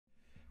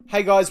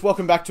Hey guys,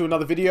 welcome back to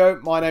another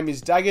video. My name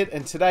is Daggett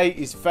and today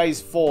is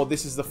phase 4.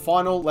 This is the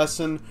final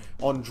lesson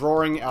on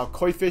drawing our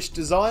koi fish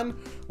design.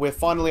 We're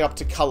finally up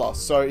to color.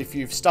 So if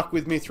you've stuck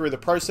with me through the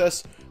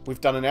process,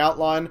 we've done an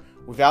outline,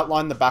 we've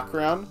outlined the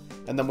background,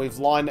 and then we've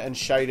lined and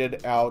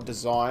shaded our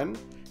design,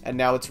 and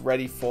now it's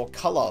ready for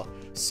color.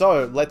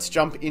 So let's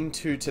jump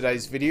into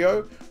today's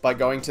video by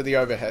going to the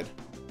overhead.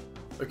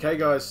 Okay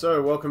guys,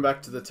 so welcome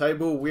back to the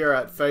table. We are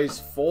at phase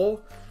 4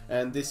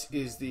 and this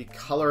is the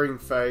coloring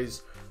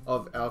phase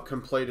of our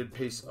completed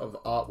piece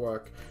of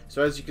artwork.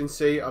 So as you can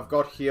see, I've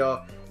got here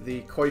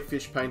the koi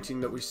fish painting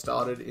that we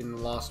started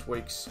in last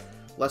week's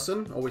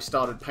lesson, or we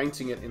started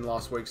painting it in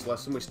last week's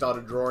lesson. We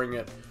started drawing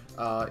it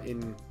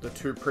in the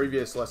 2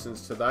 previous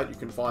lessons to that. You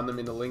can find them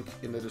in the link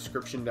in the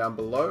description down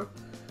below.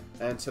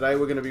 And today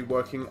we're going to be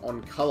working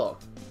on color.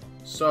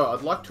 So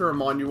I'd like to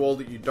remind you all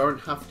that you don't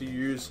have to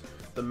use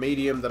the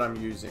medium that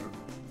I'm using.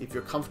 If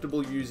you're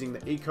comfortable using the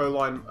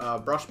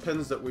Ecoline brush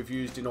pens that we've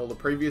used in all the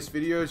previous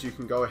videos, you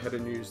can go ahead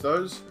and use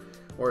those.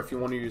 Or if you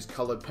want to use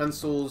colored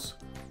pencils,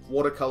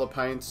 watercolor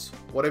paints,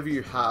 whatever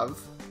you have,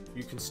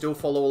 you can still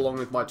follow along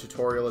with my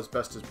tutorial as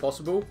best as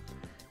possible.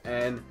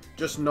 And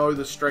just know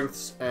the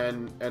strengths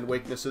and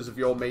weaknesses of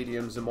your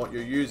mediums and what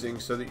you're using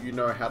so that you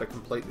know how to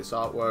complete this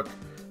artwork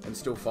and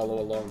still follow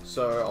along.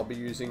 So I'll be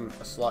using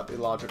a slightly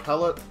larger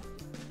palette.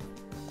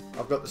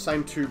 I've got the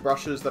same 2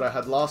 brushes that I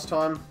had last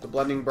time, the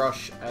blending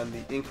brush and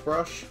the ink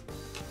brush.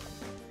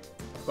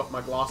 I've got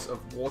my glass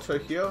of water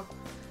here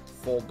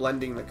for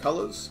blending the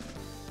colors,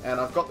 and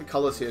I've got the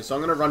colors here, so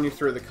I'm going to run you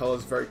through the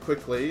colors very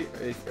quickly.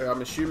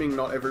 I'm assuming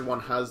not everyone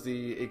has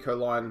the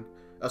Ecoline,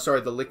 the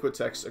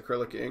Liquitex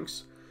acrylic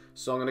inks,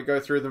 so I'm going to go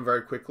through them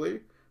very quickly,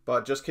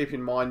 but just keep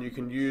in mind you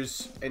can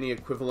use any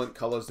equivalent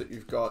colors that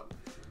you've got.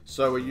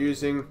 So we're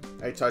using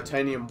a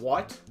titanium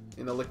white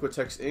in the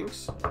Liquitex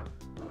inks,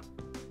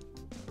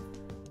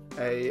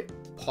 a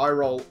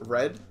pyrrole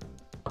red,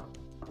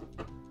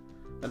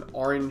 an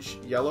orange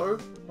yellow,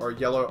 or a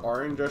yellow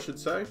orange I should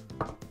say.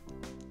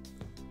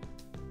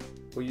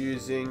 We're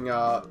using,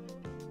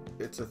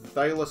 it's a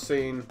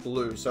thalocene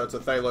blue, so it's a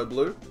phthalo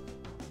blue.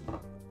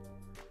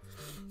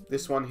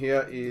 This one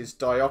here is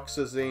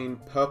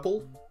dioxazine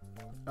purple.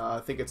 I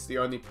think it's the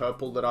only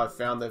purple that I've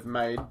found they've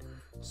made.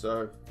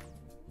 So,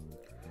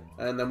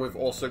 and then we've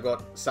also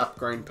got sap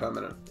green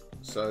permanent.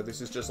 So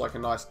this is just like a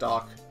nice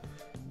dark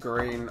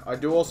green. I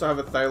do also have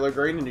a phthalo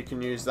green and you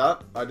can use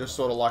that. I just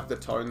sort of like the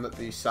tone that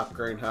the sap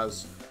green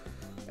has.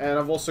 And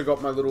I've also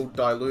got my little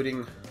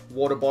diluting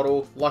water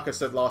bottle. Like I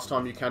said last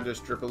time, you can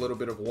just drip a little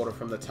bit of water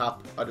from the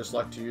tap. I just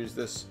like to use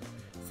this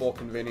for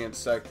convenience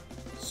sake.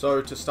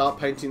 So to start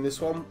painting this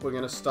one, we're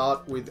going to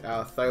start with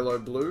our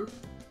phthalo blue.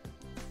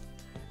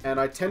 And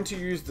I tend to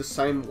use the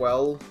same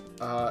well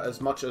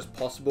as much as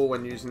possible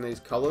when using these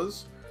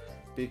colors,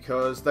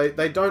 because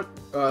they don't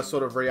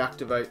sort of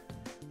reactivate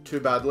too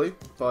badly,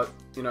 but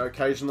you know,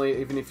 occasionally,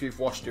 even if you've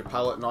washed your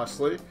palette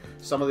nicely,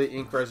 some of the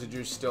ink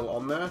residue is still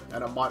on there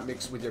and it might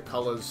mix with your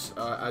colors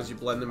as you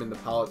blend them in the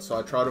palette, so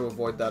I try to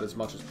avoid that as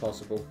much as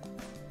possible.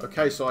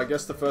 Okay, so I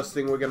guess the first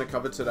thing we're going to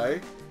cover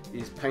today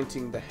is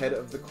painting the head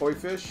of the koi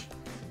fish.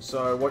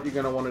 So what you're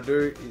going to want to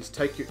do is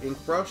take your ink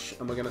brush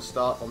and we're going to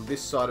start on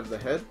this side of the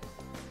head.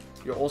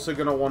 You're also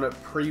going to want to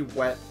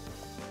pre-wet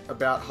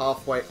about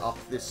halfway up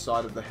this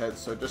side of the head.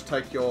 So just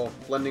take your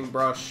blending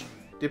brush,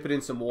 dip it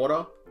in some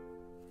water,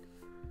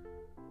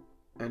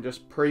 and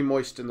just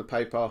pre-moisten the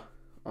paper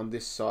on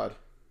this side.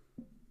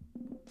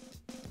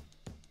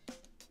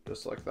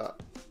 Just like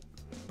that.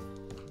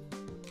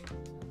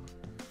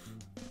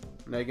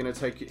 Now you're going to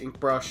take your ink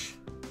brush,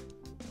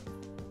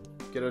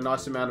 get a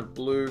nice amount of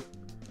blue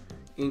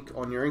ink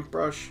on your ink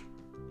brush,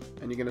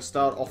 and you're going to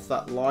start off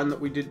that line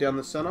that we did down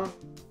the center.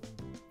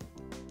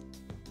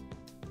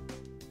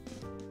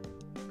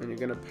 And you're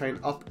going to paint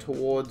up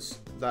towards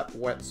that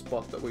wet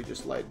spot that we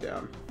just laid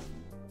down.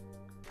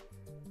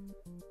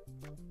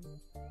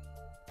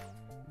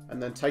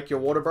 And then take your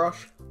water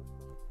brush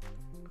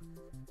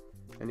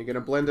and you're going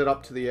to blend it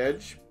up to the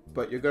edge,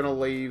 but you're going to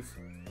leave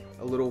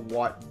a little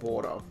white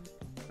border.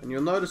 And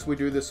you'll notice we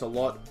do this a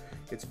lot.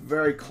 It's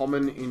very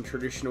common in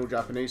traditional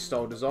Japanese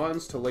style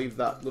designs to leave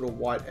that little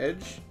white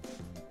edge.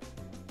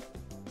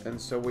 And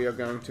so we are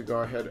going to go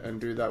ahead and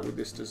do that with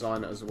this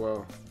design as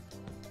well.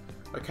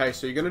 Okay,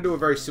 so you're going to do a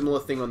very similar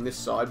thing on this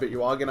side, but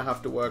you are going to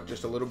have to work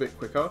just a little bit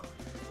quicker.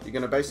 You're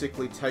going to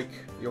basically take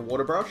your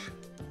water brush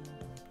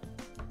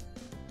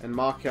and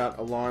mark out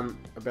a line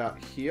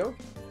about here.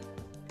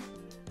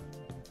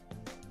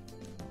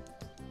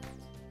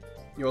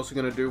 You're also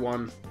going to do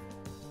one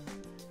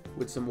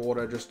with some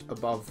water just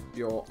above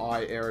your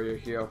eye area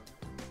here.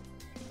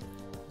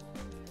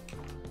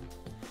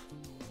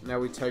 Now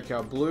we take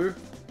our blue.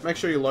 Make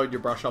sure you load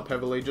your brush up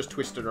heavily, just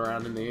twist it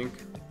around in the ink.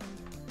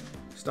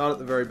 Start at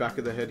the very back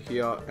of the head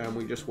here and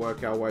we just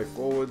work our way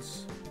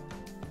forwards.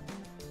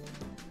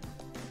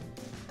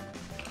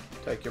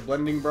 Take your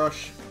blending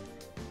brush.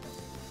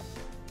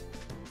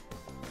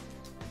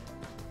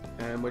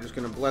 And we're just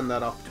going to blend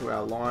that up to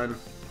our line,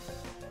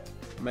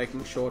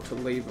 making sure to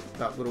leave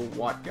that little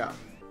white gap.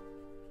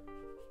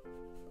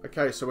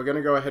 Okay, so we're going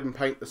to go ahead and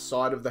paint the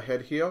side of the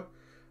head here.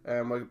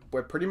 And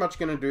we're pretty much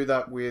going to do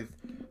that with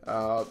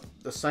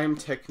the same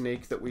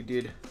technique that we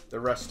did the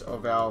rest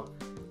of our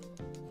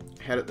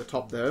head at the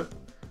top there.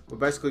 We're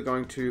basically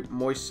going to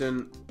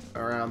moisten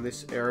around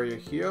this area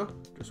here,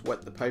 just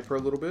wet the paper a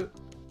little bit.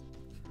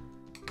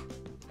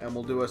 And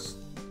we'll do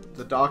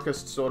the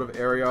darkest sort of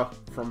area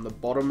from the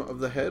bottom of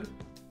the head,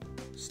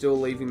 still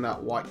leaving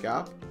that white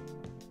gap.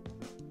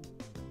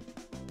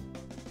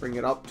 Bring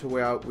it up to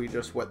where we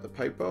just wet the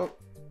paper.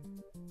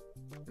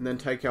 And then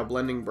take our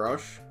blending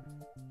brush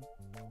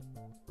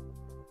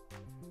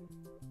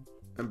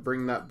and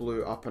bring that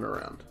blue up and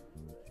around.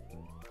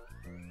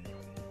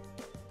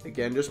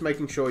 Again, just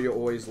making sure you're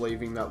always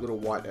leaving that little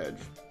white edge.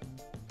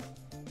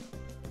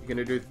 You're going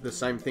to do the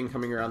same thing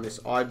coming around this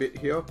eye bit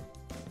here.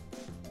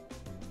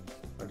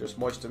 I just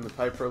moisten the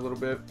paper a little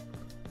bit.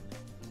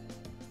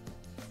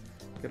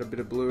 Get a bit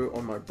of blue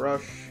on my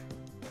brush.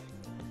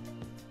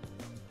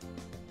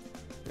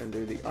 And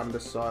do the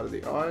underside of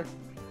the eye.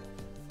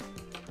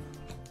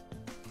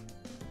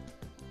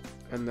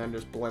 And then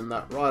just blend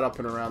that right up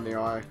and around the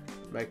eye,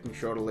 making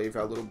sure to leave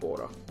our little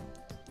border.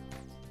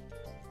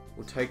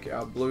 We'll take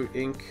our blue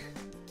ink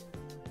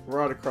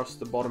right across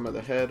the bottom of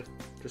the head,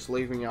 just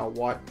leaving our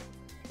white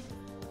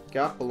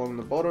gap along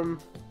the bottom.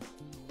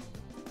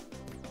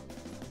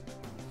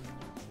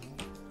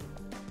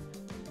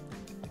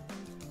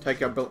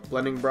 Take our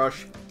blending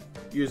brush,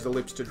 use the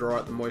lips to draw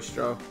out the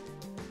moisture,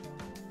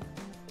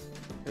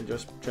 and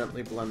just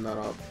gently blend that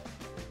up.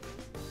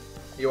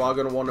 You are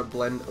going to want to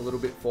blend a little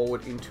bit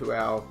forward into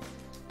our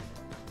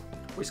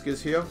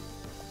whiskers here.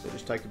 So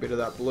just take a bit of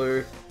that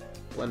blue,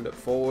 blend it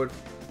forward,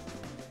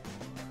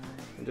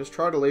 and just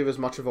try to leave as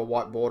much of a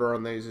white border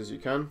on these as you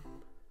can.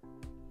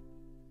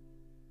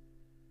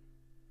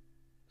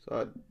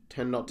 So I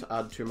tend not to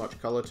add too much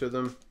color to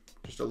them,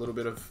 just a little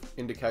bit of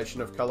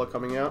indication of color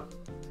coming out.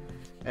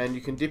 And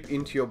you can dip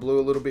into your blue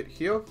a little bit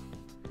here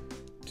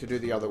to do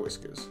the other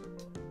whiskers.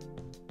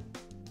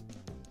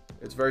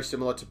 It's very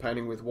similar to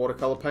painting with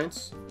watercolor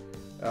paints.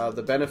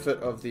 The benefit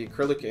of the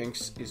acrylic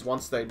inks is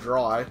once they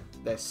dry,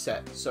 they're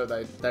set, so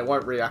they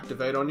won't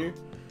reactivate on you.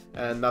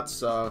 And that's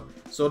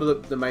sort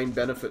of the main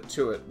benefit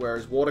to it.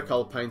 Whereas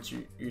watercolor paints,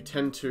 you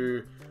tend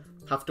to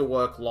have to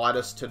work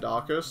lightest to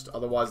darkest,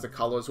 otherwise the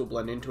colors will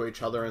blend into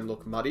each other and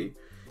look muddy.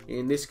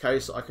 In this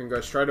case, I can go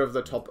straight over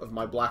the top of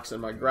my blacks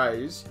and my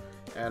grays,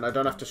 and I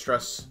don't have to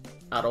stress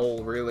at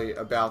all really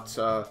about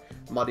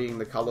muddying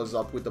the colors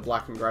up with the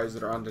black and grays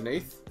that are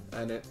underneath,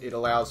 and it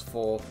allows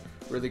for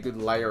really good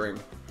layering.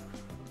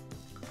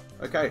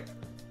 Okay,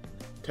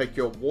 take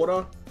your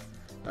water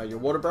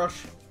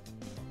brush,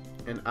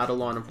 and add a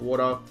line of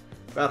water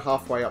about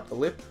halfway up the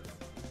lip,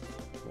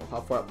 or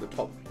halfway up the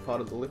top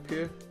part of the lip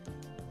here.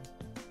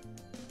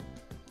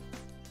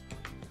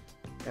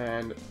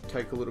 And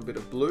take a little bit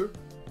of blue,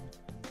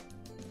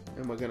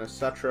 and we're going to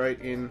saturate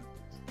in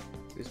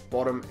this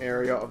bottom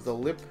area of the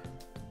lip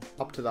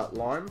up to that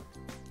line.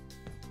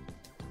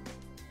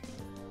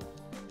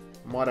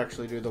 Might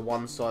actually do the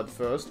one side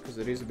first because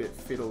it is a bit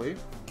fiddly.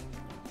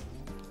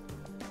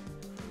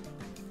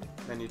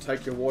 And you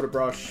take your water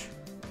brush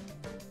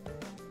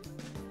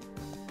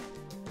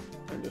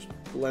and just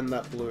blend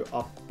that blue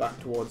up back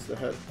towards the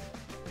head.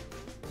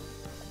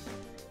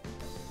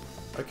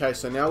 Okay,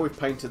 so now we've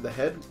painted the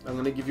head. I'm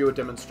going to give you a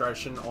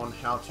demonstration on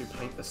how to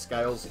paint the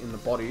scales in the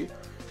body.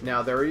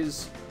 Now there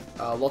is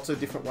lots of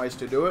different ways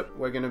to do it.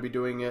 We're going to be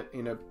doing it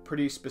in a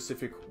pretty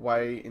specific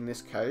way in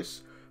this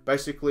case.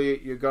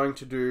 Basically, you're going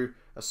to do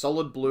a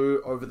solid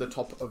blue over the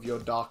top of your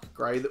dark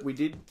grey that we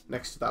did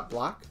next to that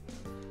black.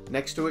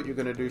 Next to it, you're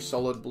going to do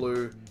solid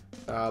blue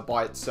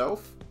by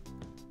itself.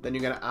 Then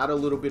you're going to add a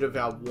little bit of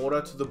our water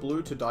to the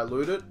blue to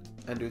dilute it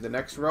and do the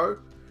next row.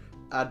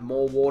 Add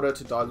more water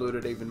to dilute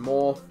it even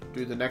more,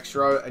 do the next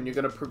row, and you're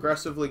going to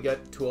progressively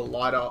get to a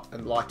lighter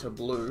and lighter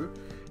blue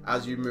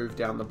as you move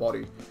down the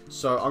body.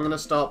 So I'm going to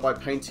start by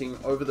painting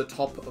over the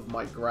top of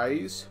my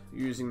greys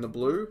using the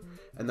blue,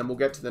 and then we'll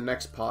get to the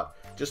next part.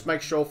 Just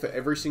make sure for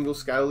every single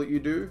scale that you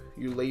do,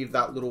 you leave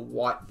that little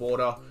white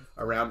border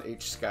around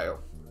each scale.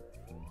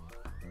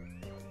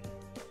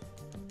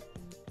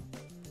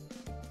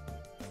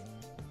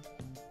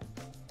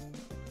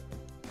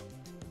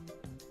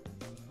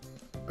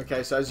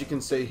 Okay, so as you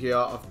can see here,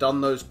 I've done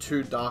those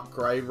two dark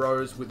grey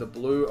rows with a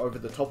blue over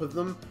the top of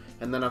them,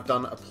 and then I've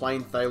done a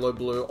plain phthalo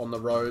blue on the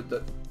row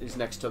that is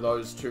next to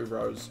those two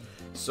rows.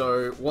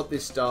 So what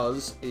this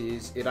does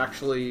is it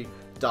actually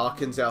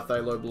darkens our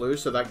phthalo blue,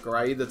 so that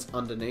grey that's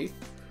underneath,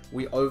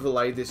 we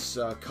overlay this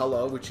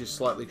colour, which is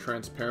slightly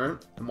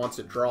transparent, and once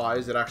it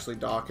dries, it actually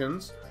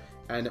darkens,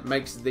 and it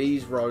makes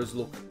these rows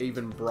look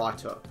even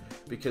brighter,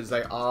 because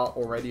they are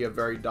already a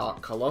very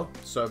dark color.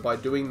 So by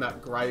doing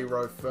that grey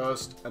row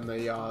first and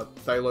the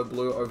phthalo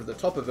blue over the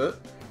top of it,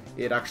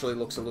 it actually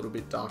looks a little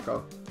bit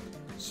darker.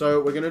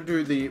 So we're going to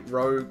do the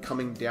row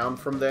coming down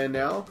from there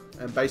now,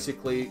 and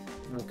basically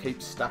we'll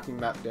keep stacking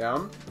that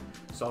down.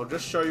 So I'll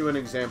just show you an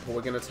example.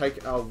 We're going to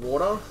take our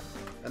water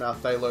and our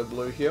phthalo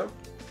blue here,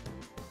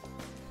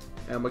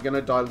 and we're going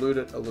to dilute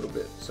it a little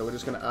bit. So we're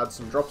just going to add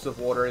some drops of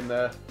water in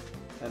there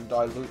and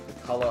dilute the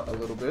color a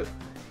little bit.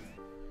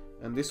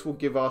 And this will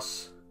give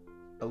us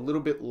a little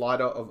bit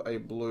lighter of a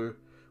blue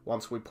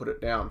once we put it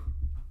down.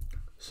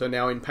 So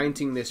now in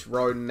painting this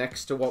row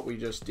next to what we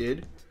just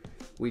did,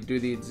 we do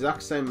the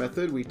exact same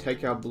method. We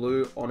take our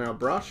blue on our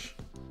brush,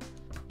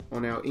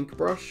 on our ink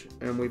brush,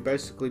 and we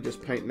basically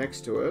just paint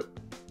next to it.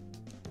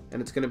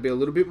 And it's going to be a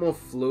little bit more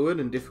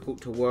fluid and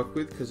difficult to work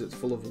with because it's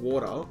full of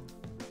water.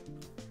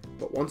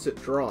 But once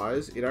it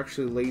dries, it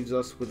actually leaves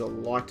us with a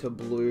lighter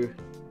blue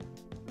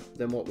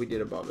than what we did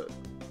above it.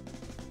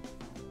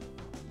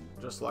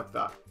 Just like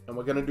that. And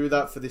we're going to do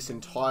that for this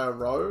entire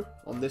row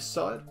on this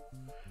side.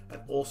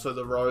 And also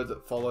the row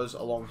that follows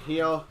along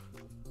here,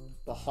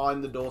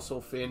 behind the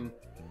dorsal fin,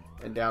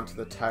 and down to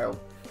the tail.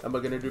 And we're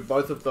going to do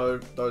both of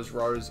those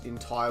rows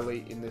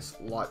entirely in this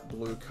light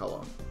blue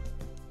color.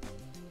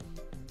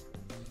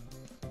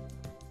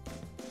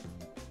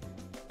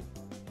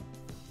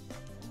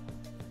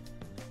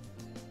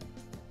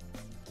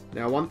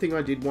 Now, one thing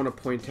I did want to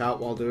point out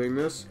while doing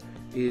this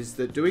is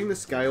that doing the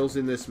scales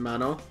in this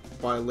manner,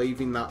 by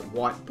leaving that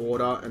white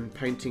border and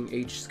painting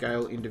each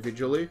scale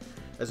individually,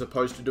 as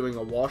opposed to doing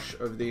a wash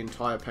of the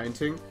entire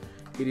painting,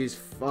 it is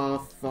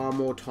far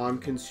more time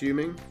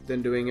consuming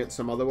than doing it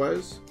some other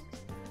ways.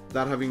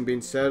 That having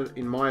been said,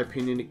 in my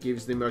opinion, it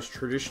gives the most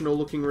traditional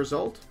looking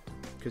result,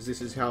 because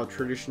this is how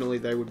traditionally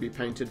they would be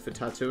painted for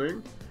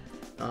tattooing.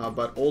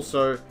 But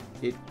also,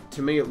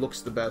 to me, it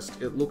looks the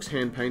best. It looks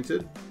hand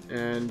painted,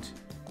 and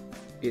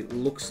it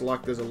looks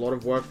like there's a lot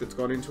of work that's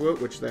gone into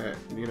it, which there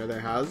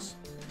has.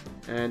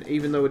 And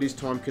even though it is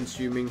time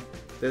consuming,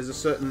 there's a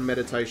certain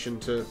meditation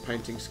to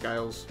painting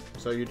scales.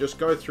 So you just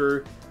go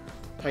through,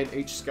 paint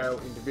each scale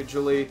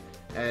individually,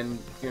 and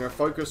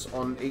focus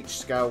on each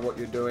scale what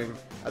you're doing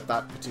at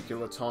that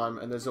particular time.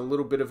 And there's a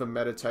little bit of a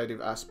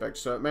meditative aspect.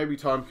 So it may be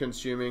time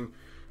consuming,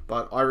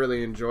 but I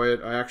really enjoy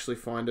it. I actually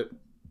find it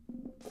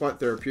quite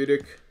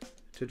therapeutic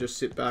to just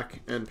sit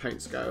back and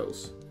paint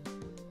scales.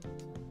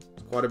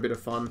 Quite a bit of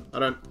fun. I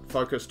don't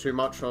focus too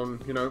much on,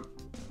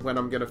 when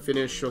I'm going to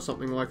finish or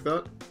something like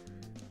that.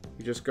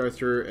 You just go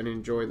through and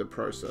enjoy the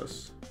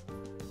process.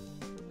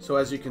 So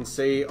as you can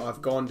see,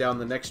 I've gone down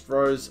the next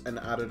rows and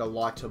added a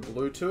lighter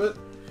blue to it.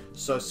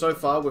 So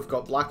far we've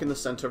got black in the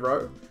center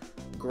row,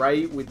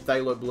 grey with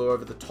phthalo blue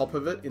over the top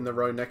of it in the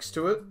row next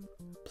to it,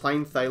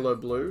 plain phthalo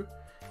blue,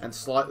 and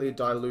slightly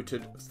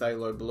diluted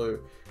phthalo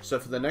blue. So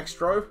for the next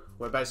row,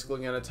 we're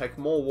basically going to take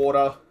more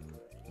water,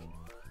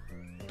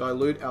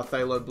 dilute our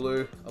phthalo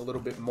blue a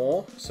little bit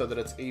more so that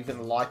it's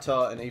even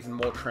lighter and even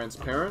more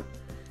transparent.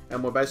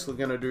 And we're basically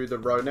going to do the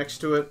row next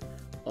to it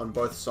on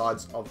both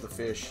sides of the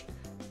fish.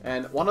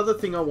 And one other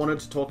thing I wanted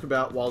to talk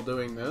about while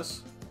doing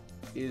this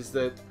is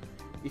that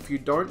if you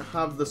don't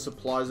have the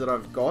supplies that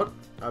I've got,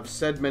 I've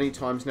said many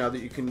times now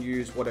that you can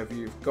use whatever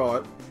you've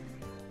got,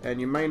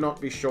 and you may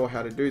not be sure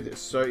how to do this.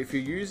 So if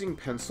you're using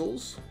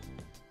pencils,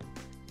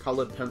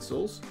 colored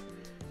pencils,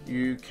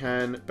 you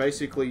can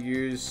basically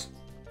use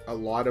a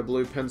lighter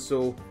blue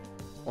pencil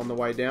on the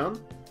way down,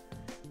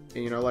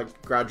 and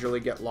like gradually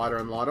get lighter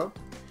and lighter.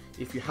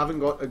 If you haven't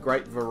got a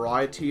great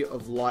variety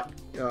of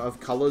of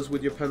colors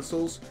with your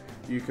pencils,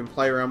 you can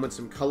play around with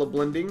some color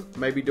blending,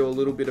 maybe do a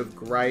little bit of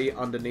gray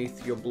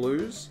underneath your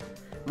blues.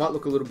 Might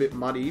look a little bit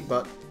muddy,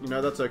 but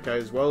that's okay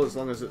as well, as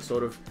long as it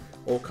sort of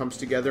all comes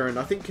together. And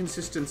I think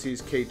consistency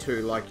is key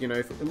too. Like,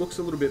 if it looks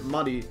a little bit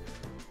muddy,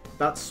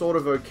 that's sort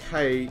of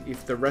okay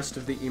if the rest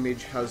of the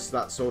image has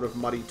that sort of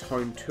muddy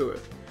tone to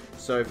it.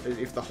 So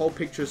if the whole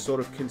picture sort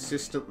of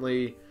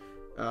consistently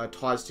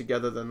ties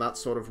together, then that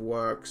sort of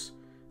works.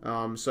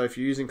 So if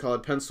you're using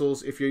colored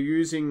pencils, if you're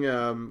using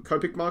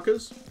Copic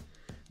markers,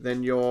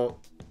 then you're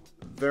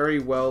very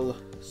well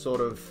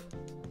sort of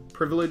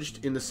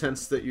privileged in the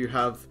sense that you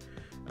have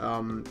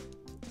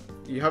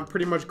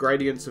pretty much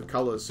gradients of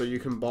colors. So you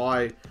can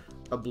buy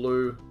a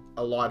blue,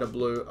 a lighter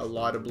blue, a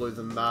lighter blue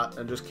than that,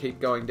 and just keep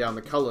going down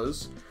the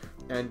colors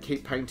and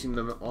keep painting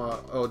them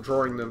or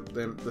drawing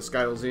the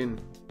scales in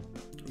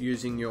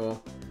using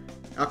your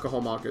alcohol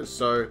markers.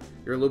 So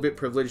you're a little bit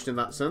privileged in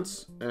that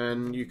sense.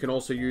 And you can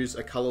also use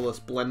a colorless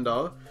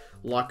blender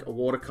like a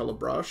watercolor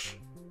brush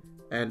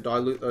and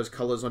dilute those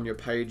colors on your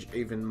page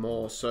even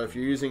more. So if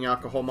you're using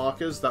alcohol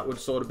markers, that would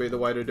sort of be the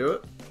way to do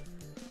it.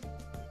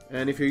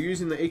 And if you're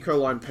using the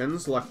Ecoline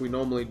pens like we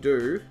normally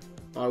do,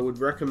 I would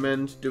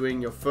recommend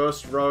doing your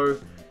first row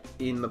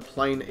in the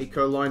plain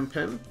Ecoline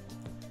pen.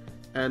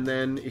 And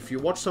then if you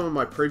watch some of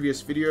my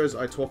previous videos,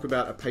 I talk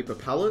about a paper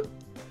palette.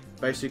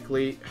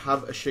 Basically,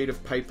 have a sheet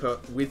of paper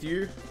with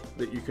you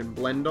that you can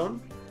blend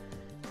on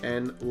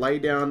and lay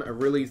down a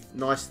really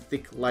nice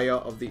thick layer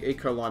of the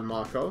Ecoline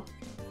marker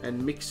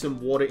and mix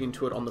some water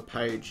into it on the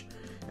page.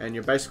 And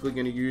you're basically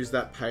going to use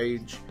that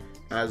page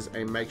as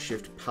a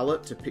makeshift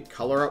palette to pick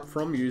color up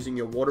from using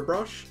your water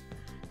brush.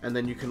 And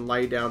then you can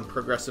lay down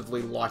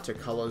progressively lighter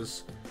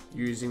colors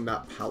using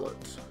that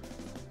palette.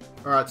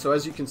 Alright, so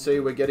as you can see,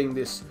 we're getting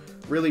this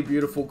really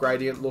beautiful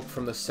gradient look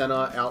from the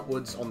center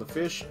outwards on the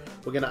fish.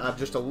 We're going to add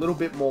just a little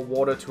bit more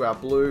water to our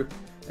blue,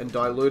 and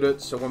dilute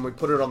it. So when we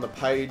put it on the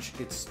page,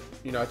 it's,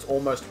 you know, it's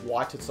almost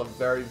white. It's a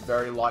very,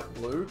 very light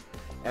blue.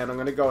 And I'm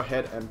going to go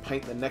ahead and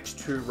paint the next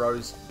 2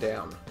 rows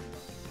down.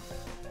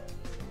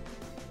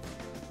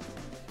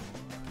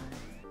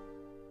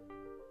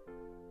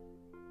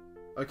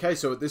 Okay,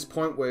 so at this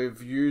point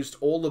we've used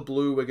all the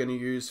blue we're going to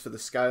use for the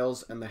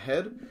scales and the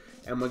head,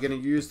 and we're going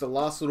to use the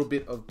last little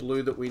bit of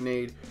blue that we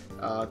need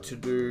to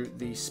do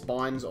the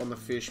spines on the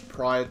fish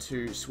prior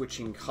to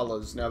switching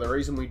colors. Now the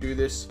reason we do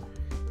this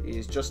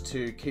is just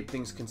to keep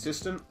things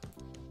consistent,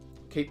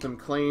 keep them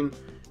clean,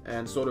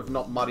 and sort of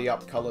not muddy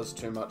up colors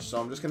too much. So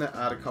I'm just going to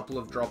add a couple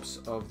of drops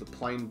of the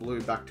plain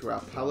blue back to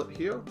our palette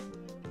here.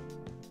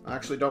 I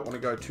actually don't want to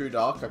go too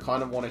dark. I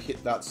kind of want to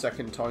hit that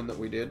second tone that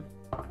we did.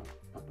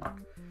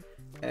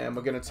 And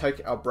we're going to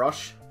take our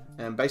brush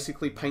and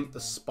basically paint the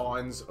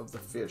spines of the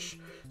fish.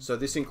 So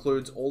this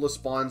includes all the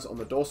spines on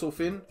the dorsal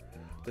fin,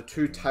 the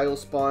 2 tail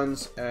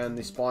spines, and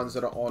the spines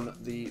that are on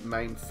the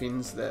main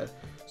fins there.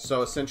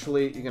 So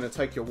essentially you're going to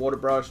take your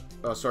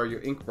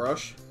your ink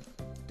brush,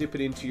 dip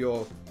it into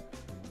your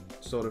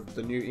sort of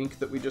the new ink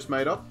that we just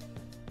made up,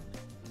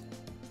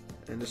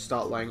 and just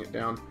start laying it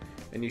down,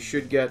 and you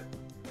should get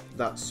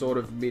that sort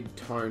of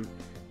mid-tone.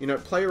 You know,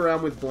 play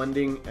around with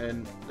blending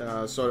and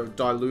sort of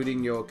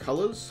diluting your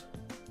colors.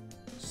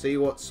 See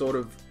what sort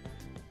of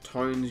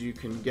tones you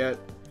can get.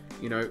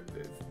 You know,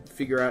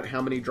 figure out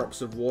how many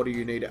drops of water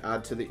you need to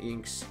add to the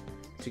inks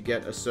to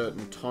get a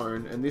certain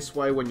tone. And this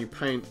way, when you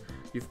paint,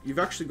 you've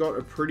actually got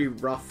a pretty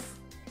rough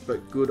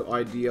but good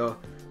idea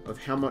of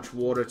how much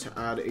water to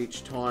add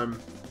each time,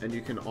 and you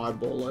can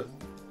eyeball it.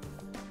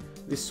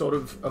 This sort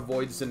of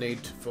avoids the need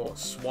for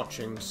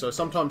swatching. So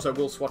sometimes I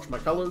will swatch my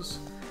colors,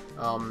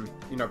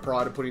 you know,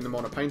 prior to putting them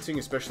on a painting,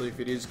 especially if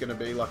it is going to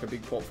be like a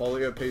big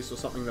portfolio piece or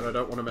something that I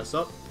don't want to mess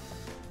up.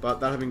 But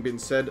that having been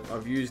said,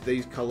 I've used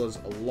these colors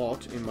a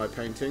lot in my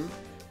painting,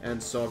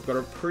 and so I've got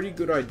a pretty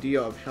good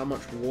idea of how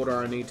much water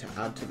I need to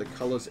add to the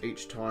colors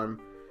each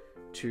time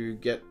to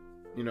get,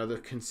 you know, the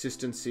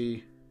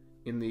consistency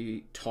in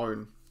the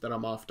tone that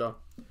I'm after.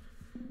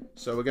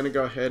 So we're going to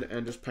go ahead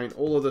and just paint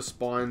all of the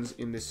spines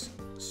in this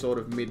sort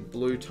of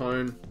mid-blue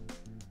tone.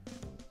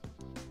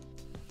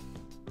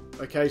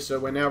 Okay, so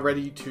we're now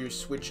ready to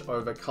switch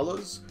over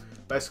colors.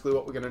 Basically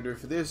what we're going to do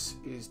for this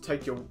is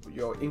take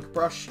your ink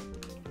brush.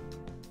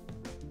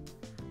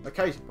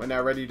 Okay, we're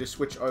now ready to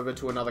switch over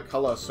to another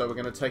color. So we're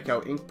going to take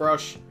our ink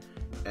brush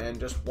and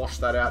just wash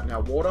that out in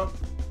our water.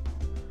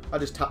 I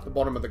just tap the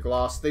bottom of the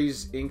glass.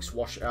 These inks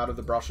wash out of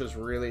the brushes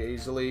really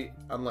easily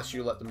unless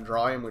you let them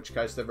dry, in which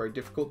case they're very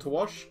difficult to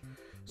wash.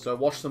 So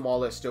wash them while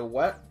they're still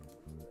wet,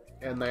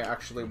 and they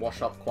actually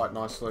wash up quite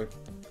nicely.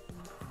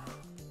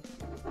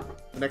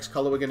 The next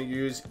color we're going to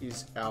use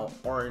is our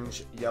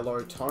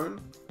orange-yellow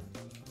tone.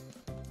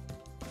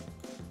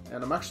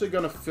 And I'm actually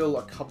going to fill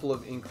a couple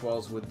of ink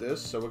wells with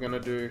this. So we're going to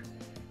do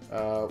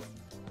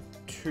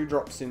 2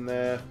 drops in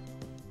there,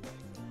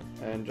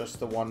 and just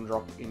the 1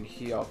 drop in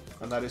here,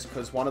 and that is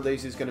because one of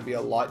these is going to be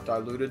a light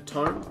diluted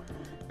tone,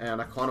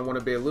 and I kind of want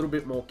to be a little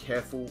bit more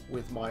careful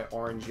with my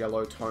orange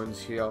yellow tones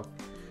here.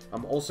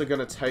 I'm also going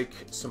to take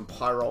some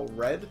Pyrrole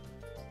red,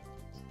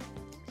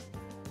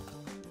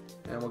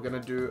 and we're going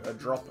to do a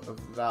drop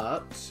of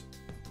that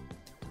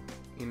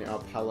in our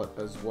palette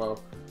as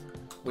well.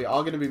 We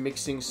are going to be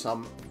mixing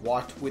some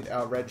white with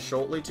our red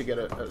shortly to get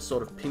a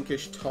sort of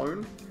pinkish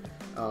tone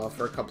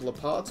for a couple of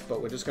parts,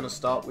 but we're just going to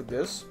start with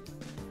this.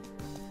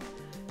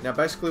 Now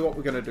basically what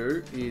we're going to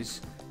do is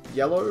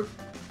yellow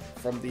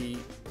from the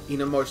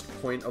innermost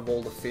point of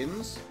all the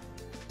fins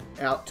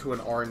out to an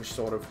orange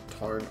sort of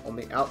tone on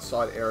the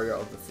outside area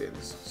of the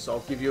fins. So I'll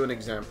give you an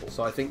example.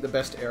 So I think the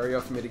best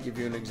area for me to give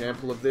you an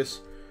example of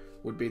this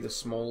would be the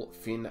small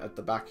fin at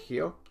the back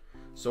here.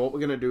 So what we're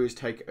going to do is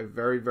take a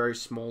very, very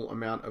small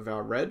amount of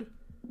our red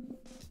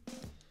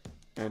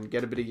and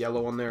get a bit of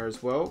yellow on there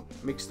as well.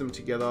 Mix them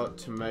together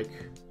to make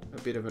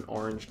a bit of an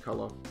orange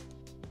color.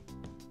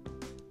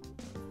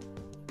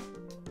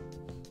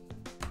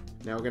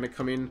 Now we're going to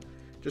come in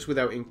just with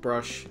our ink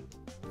brush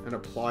and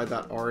apply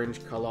that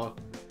orange color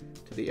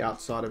to the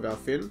outside of our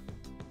fin,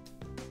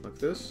 like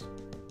this.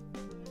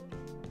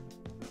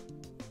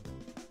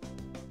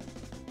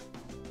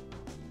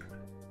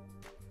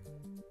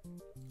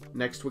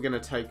 Next we're going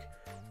to take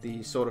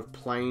the sort of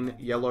plain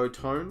yellow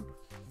tone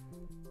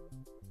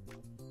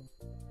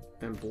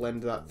and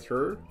blend that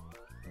through.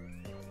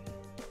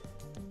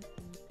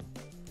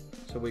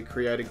 So we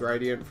create a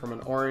gradient from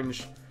an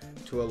orange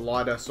to a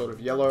lighter sort of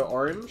yellow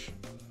orange,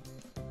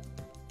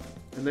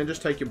 and then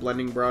just take your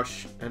blending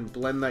brush and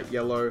blend that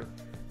yellow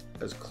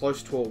as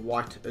close to a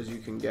white as you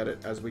can get it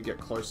as we get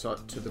closer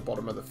to the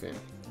bottom of the fin.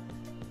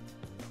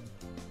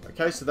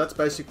 Okay, so that's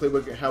basically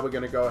how we're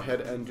going to go ahead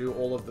and do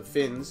all of the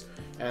fins,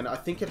 and I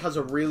think it has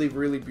a really,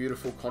 really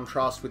beautiful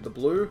contrast with the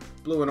blue.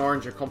 Blue and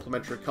orange are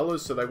complementary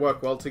colors, so they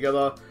work well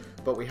together,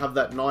 but we have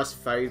that nice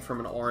fade from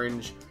an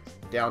orange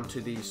down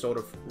to the sort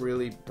of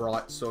really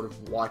bright sort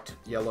of white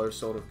yellow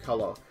sort of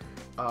color.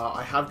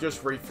 I have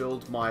just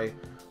refilled my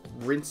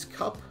rinse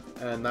cup,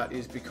 and that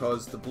is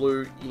because the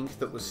blue ink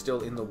that was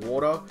still in the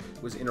water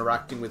was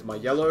interacting with my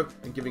yellow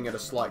and giving it a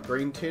slight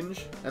green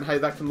tinge. And hey,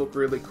 that can look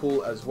really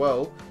cool as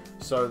well,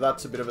 so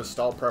that's a bit of a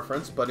style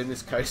preference, but in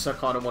this case I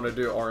kind of want to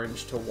do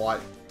orange to white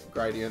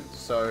gradient,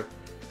 so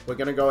we're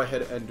going to go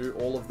ahead and do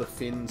all of the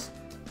fins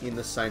in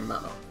the same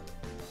manner.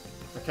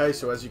 Okay,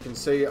 so as you can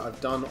see, I've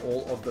done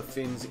all of the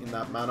fins in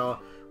that manner.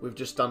 We've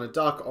just done a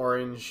dark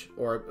orange,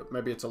 or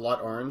maybe it's a light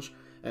orange,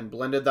 and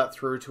blended that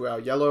through to our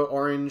yellow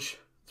orange,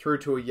 through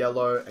to a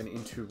yellow, and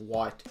into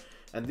white.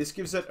 And this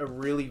gives it a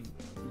really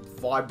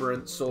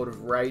vibrant, sort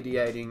of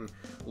radiating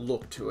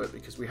look to it,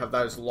 because we have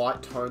those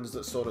light tones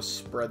that sort of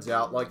spreads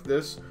out like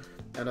this.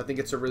 And I think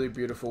it's a really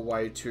beautiful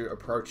way to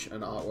approach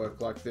an artwork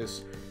like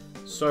this.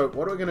 So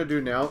what we're going to do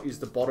now is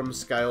the bottom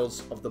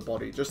scales of the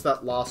body, just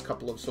that last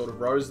couple of sort of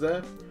rows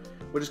there.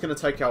 We're just going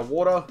to take our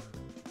water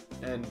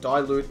and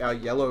dilute our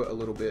yellow a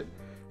little bit.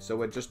 So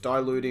we're just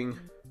diluting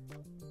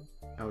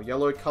our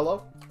yellow color,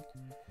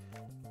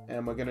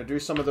 and we're going to do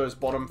some of those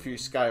bottom few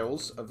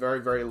scales a very,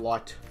 very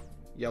light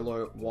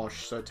yellow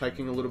wash. So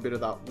taking a little bit of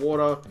that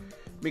water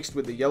mixed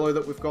with the yellow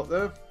that we've got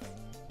there,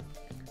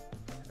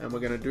 and we're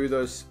going to do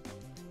those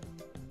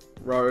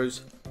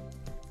rows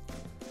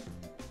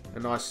a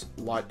nice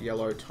light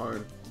yellow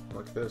tone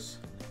like this.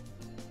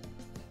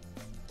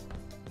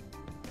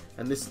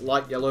 And this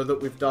light yellow that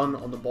we've done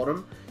on the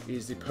bottom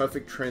is the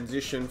perfect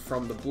transition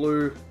from the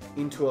blue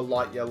into a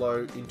light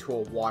yellow into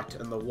a white,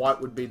 and the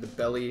white would be the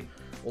belly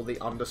or the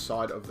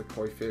underside of the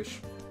koi fish.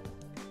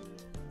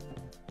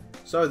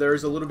 So there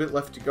is a little bit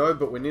left to go,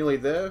 but we're nearly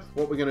there.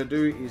 What we're going to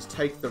do is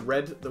take the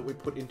red that we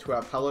put into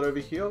our palette over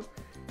here,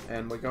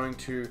 and we're going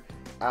to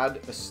add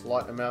a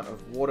slight amount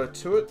of water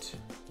to it.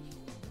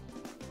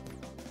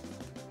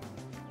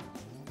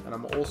 And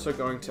I'm also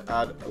going to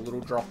add a little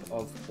drop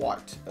of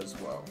white as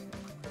well.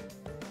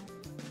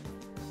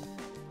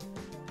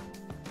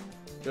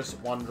 Just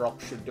one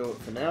drop should do it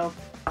for now.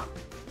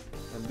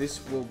 And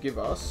this will give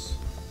us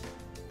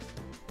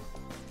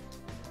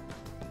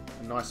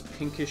a nice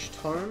pinkish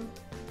tone.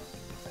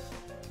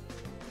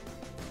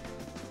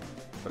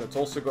 But it's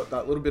also got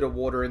that little bit of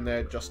water in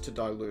there just to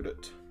dilute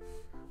it.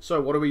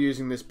 So what are we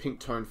using this pink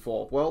tone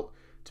for? Well,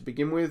 to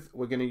begin with,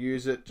 we're going to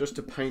use it just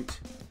to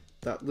paint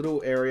that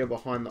little area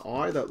behind the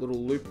eye, that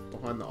little loop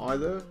behind the eye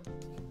there.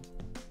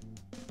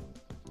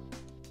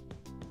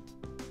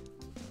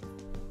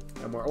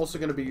 And we're also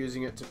going to be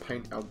using it to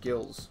paint our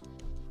gills.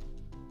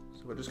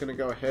 So we're just going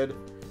to go ahead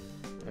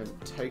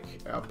and take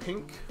our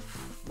pink.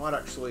 Might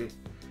actually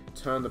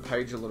turn the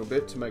page a little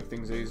bit to make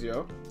things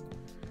easier.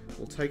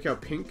 We'll take our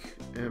pink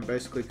and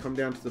basically come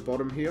down to the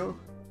bottom here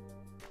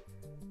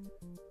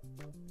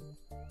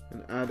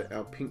and add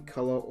our pink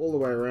color all the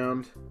way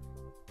around.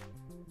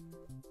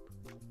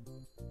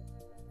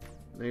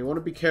 Now you want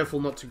to be careful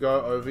not to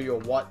go over your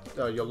white,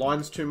 your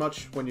lines too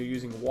much when you're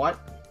using white.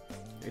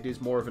 It is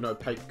more of an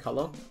opaque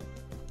color.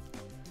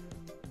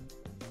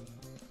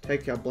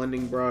 Take our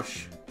blending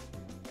brush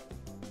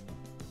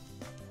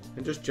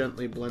and just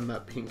gently blend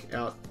that pink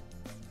out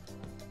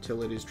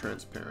till it is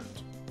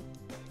transparent.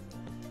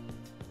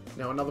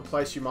 Now another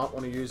place you might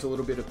want to use a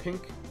little bit of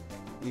pink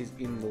is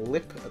in the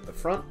lip at the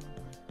front.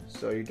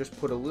 So you just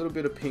put a little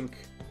bit of pink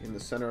in the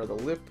center of the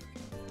lip.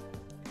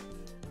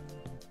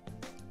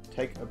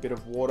 Take a bit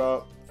of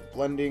water for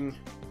blending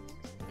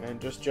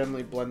and just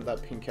gently blend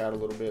that pink out a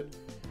little bit.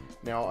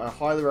 Now I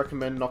highly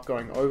recommend not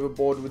going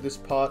overboard with this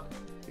part.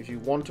 If you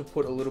want to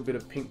put a little bit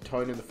of pink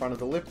tone in the front of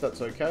the lip,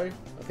 that's okay.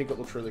 I think it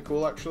looks really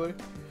cool actually,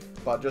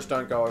 but just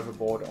don't go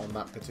overboard on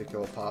that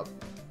particular part.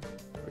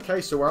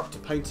 Okay, so we're up to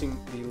painting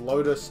the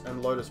lotus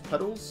and lotus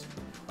petals.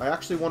 I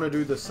actually want to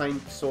do the same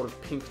sort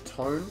of pink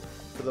tone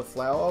for the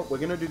flower. We're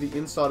going to do the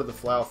inside of the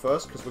flower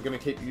first because we're going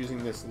to keep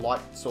using this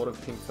light sort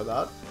of pink for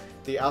that.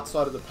 The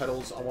outside of the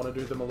petals, I want to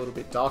do them a little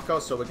bit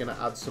darker, so we're going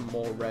to add some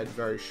more red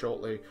very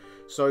shortly.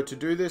 So to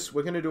do this,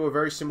 we're going to do a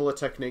very similar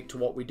technique to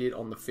what we did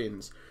on the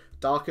fins.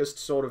 Darkest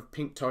sort of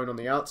pink tone on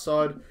the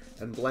outside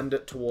and blend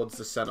it towards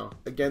the center.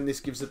 Again, this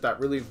gives it that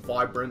really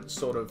vibrant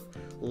sort of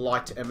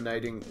light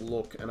emanating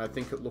look, and I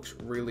think it looks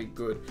really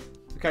good.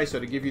 Okay, so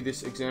to give you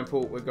this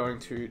example, we're going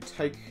to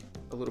take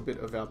a little bit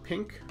of our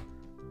pink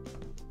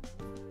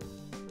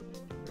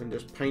and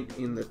just paint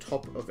in the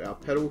top of our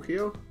petal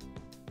here.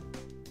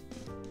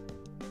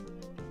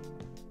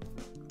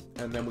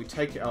 And then we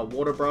take our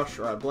water brush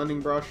or our blending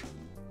brush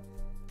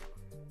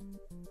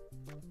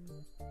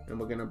and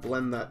we're going to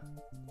blend that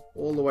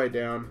all the way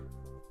down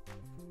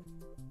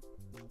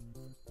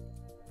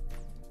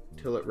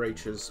till it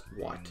reaches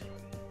white.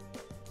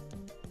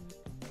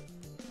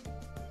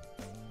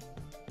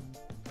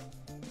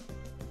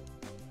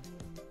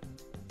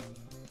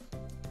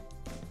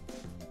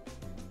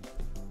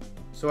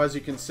 So as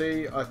you can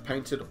see, I've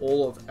painted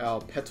all of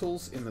our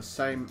petals in the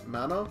same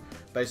manner,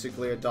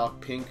 basically a dark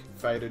pink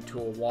faded to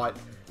a white,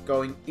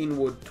 going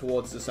inward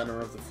towards the center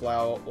of the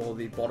flower or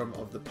the bottom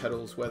of the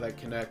petals where they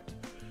connect.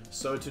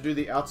 So to do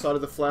the outside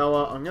of the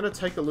flower, I'm going to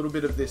take a little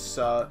bit of this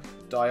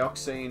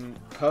dioxine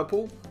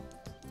purple,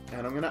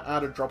 and I'm going to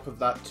add a drop of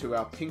that to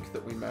our pink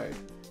that we made.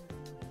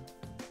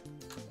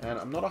 And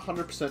I'm not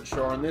 100%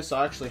 sure on this.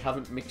 I actually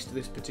haven't mixed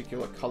this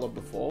particular color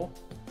before.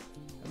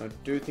 And I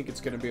do think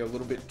it's going to be a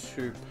little bit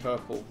too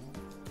purple.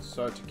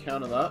 So to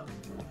counter that,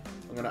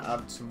 I'm going to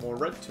add some more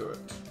red to it.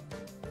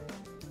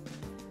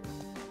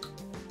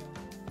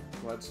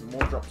 I'll add some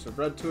more drops of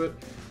red to it.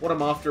 What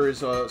I'm after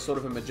is a sort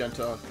of a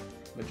magenta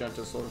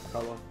sort of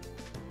color.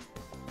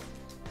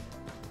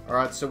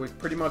 Alright, so we've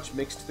pretty much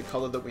mixed the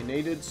color that we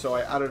needed. So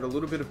I added a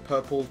little bit of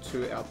purple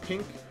to our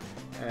pink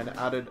and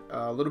added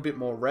a little bit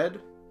more red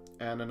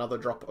and another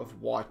drop of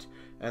white.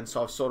 And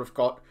so I've sort of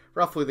got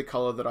roughly the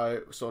color that I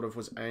sort of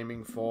was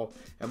aiming for.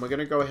 And we're going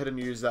to go ahead and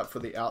use that for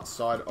the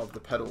outside of the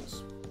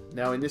petals.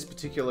 Now in this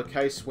particular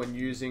case, when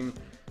using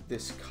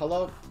this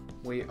color,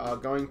 we are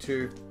going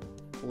to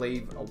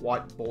leave a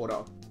white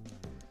border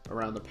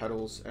around the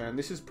petals. And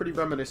this is pretty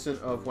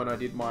reminiscent of when I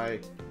did my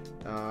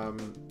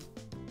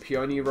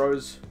peony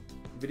rose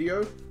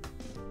video.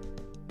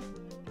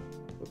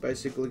 We're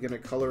basically going to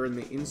color in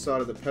the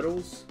inside of the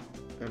petals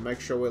and make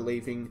sure we're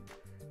leaving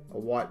a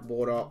white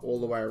border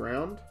all the way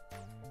around.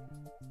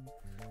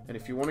 And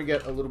if you want to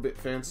get a little bit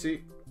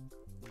fancy,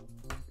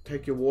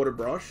 take your water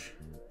brush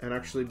and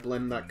actually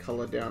blend that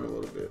color down a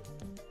little bit.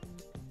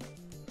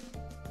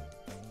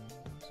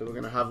 So we're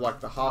going to have like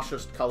the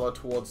harshest color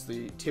towards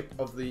the tip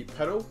of the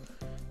petal,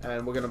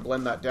 and we're going to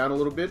blend that down a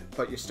little bit,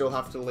 but you still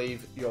have to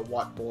leave your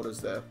white borders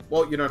there.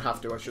 Well, you don't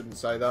have to, I shouldn't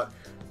say that.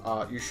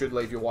 You should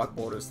leave your white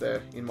borders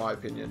there, in my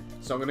opinion.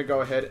 So I'm going to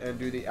go ahead and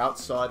do the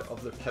outside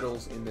of the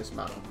petals in this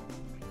manner.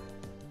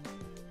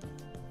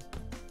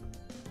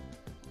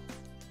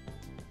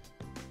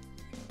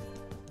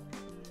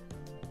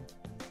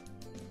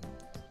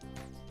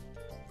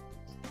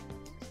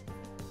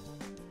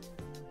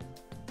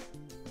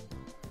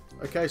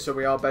 Okay, so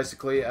we are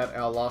basically at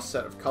our last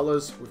set of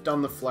colors. We've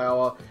done the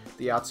flower,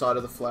 the outside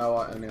of the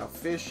flower, and our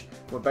fish.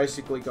 We're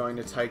basically going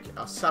to take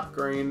our sap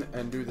green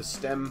and do the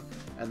stem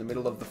and the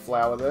middle of the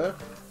flower there.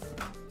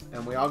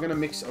 And we are going to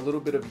mix a little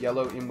bit of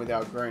yellow in with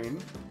our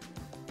green,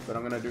 but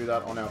I'm going to do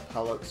that on our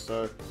palette.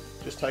 So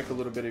just take a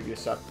little bit of your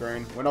sap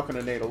green. We're not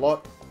going to need a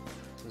lot.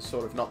 There's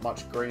sort of not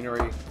much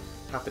greenery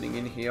happening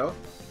in here.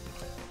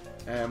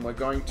 And we're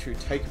going to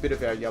take a bit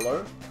of our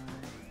yellow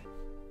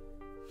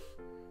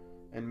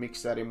and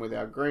mix that in with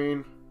our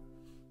green,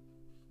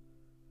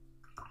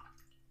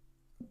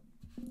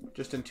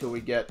 just until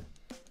we get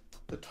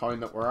the tone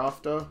that we're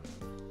after.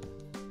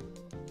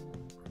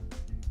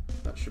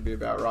 That should be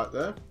about right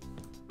there.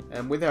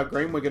 And with our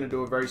green, we're going to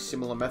do a very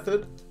similar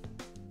method.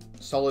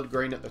 Solid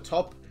green at the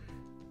top,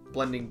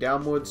 blending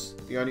downwards.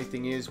 The only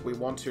thing is we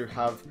want to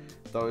have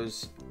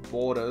those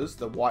borders,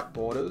 the white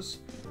borders,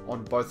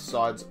 on both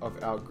sides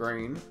of our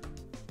green.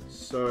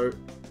 So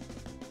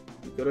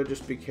you've got to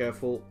just be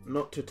careful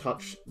not to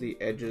touch the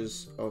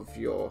edges of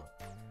your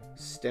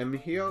stem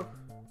here.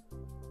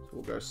 So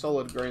we'll go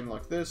solid green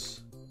like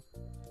this.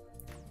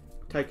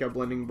 Take our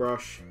blending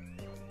brush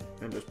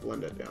and just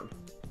blend it down.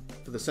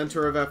 For the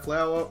center of our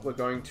flower, we're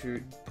going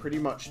to pretty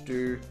much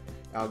do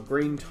our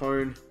green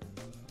tone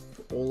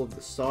for all of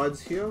the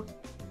sides here.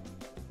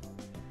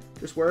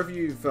 Just wherever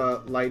you've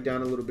laid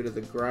down a little bit of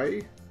the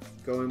gray,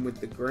 go in with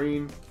the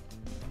green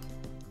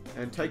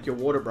and take your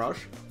water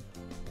brush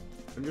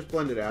and just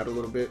blend it out a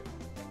little bit,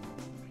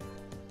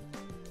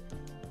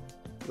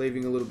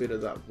 leaving a little bit of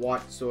that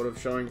white sort of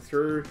showing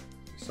through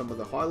some of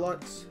the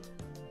highlights.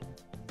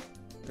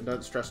 And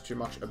don't stress too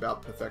much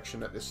about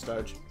perfection at this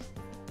stage.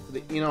 For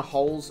the inner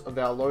holes of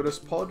our lotus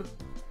pod,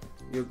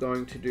 you're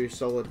going to do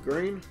solid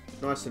green,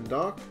 nice and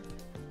dark.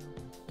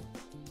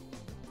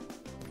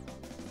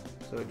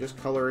 So just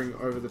colouring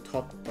over the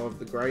top of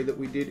the grey that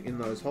we did in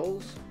those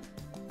holes.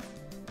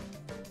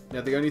 Now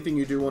the only thing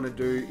you do want to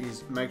do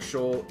is make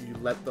sure you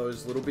let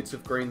those little bits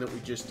of green that we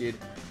just did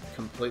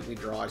completely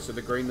dry. So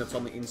the green that's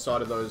on the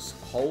inside of those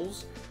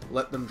holes,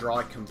 let them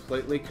dry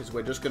completely, because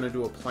we're just going to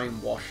do a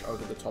plain wash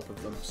over the top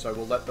of them. So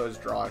we'll let those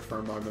dry for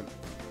a moment.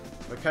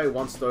 Okay,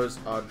 once those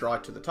are dry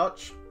to the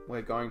touch,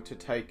 we're going to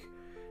take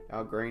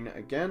our green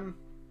again.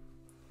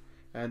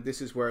 And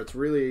this is where it's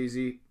really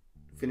easy,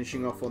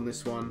 finishing off on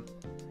this one.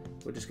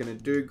 We're just going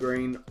to do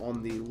green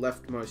on the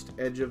leftmost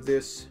edge of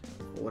this,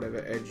 or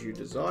whatever edge you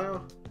desire.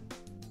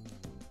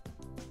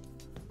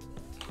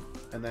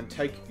 And then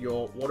take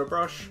your water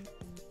brush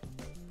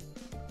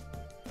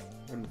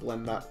and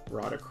blend that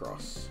right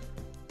across.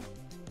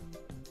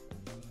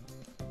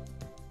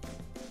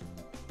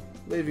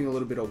 Leaving a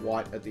little bit of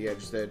white at the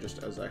edge there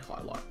just as a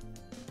highlight.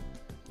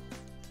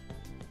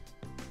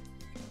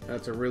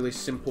 That's a really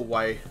simple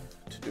way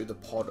to do the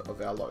pod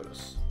of our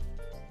lotus.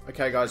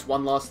 Okay guys,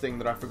 one last thing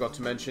that I forgot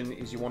to mention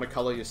is you want to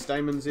color your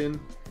stamens in,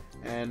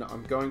 and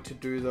I'm going to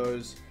do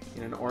those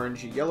in an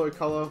orangey yellow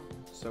color.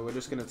 So we're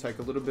just going to take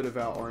a little bit of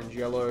our orange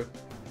yellow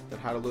that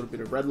had a little bit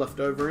of red left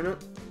over in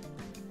it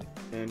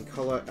and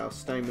color our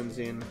stamens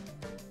in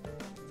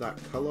that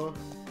color.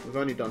 We've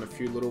only done a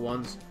few little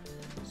ones,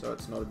 so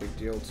it's not a big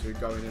deal to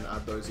go in and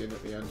add those in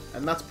at the end.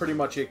 And that's pretty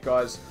much it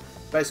guys.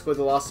 Basically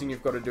the last thing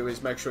you've got to do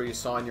is make sure you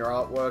sign your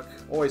artwork.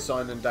 Always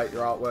sign and date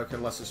your artwork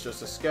unless it's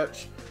just a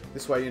sketch.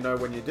 This way you know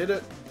when you did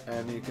it,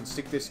 and you can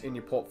stick this in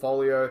your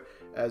portfolio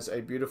as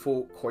a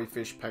beautiful koi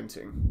fish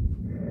painting.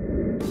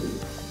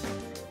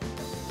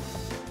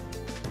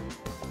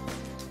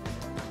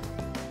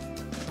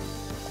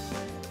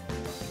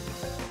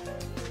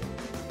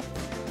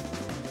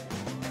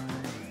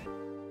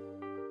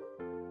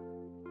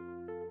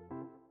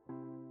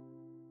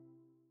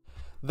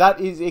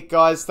 That is it,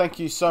 guys. Thank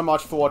you so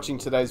much for watching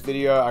today's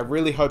video. I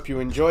really hope you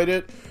enjoyed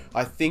it.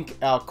 I think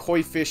our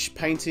koi fish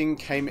painting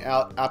came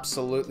out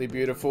absolutely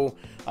beautiful.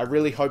 I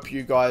really hope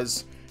you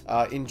guys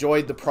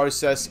enjoyed the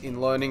process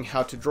in learning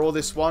how to draw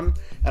this one,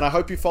 and I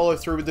hope you follow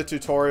through with the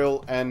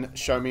tutorial and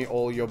show me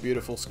all your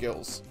beautiful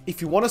skills.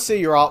 If you want to see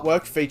your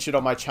artwork featured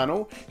on my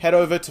channel, head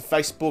over to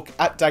Facebook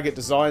at Daggett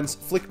Designs,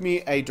 flick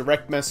me a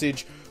direct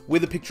message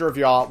with a picture of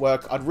your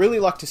artwork. I'd really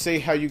like to see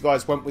how you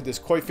guys went with this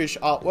koi fish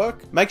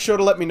artwork. Make sure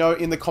to let me know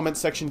in the comment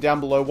section down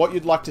below what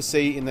you'd like to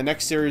see in the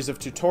next series of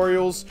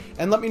tutorials,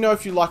 and let me know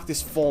if you like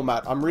this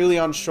format. I'm really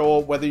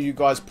unsure whether you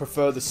guys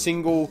prefer the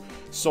single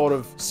sort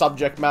of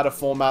subject matter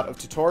format of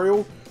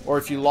tutorial, or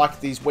if you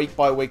like these week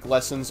by week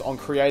lessons on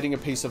creating a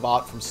piece of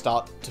art from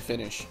start to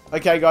finish.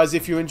 Okay guys,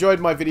 if you enjoyed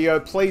my video,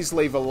 please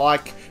leave a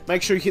like.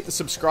 Make sure you hit the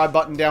subscribe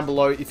button down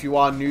below if you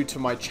are new to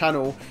my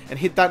channel, and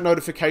hit that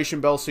notification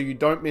bell so you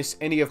don't miss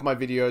any of my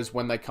videos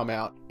when they come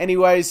out.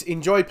 Anyways,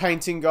 enjoy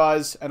painting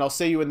guys, and I'll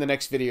see you in the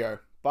next video.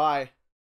 Bye.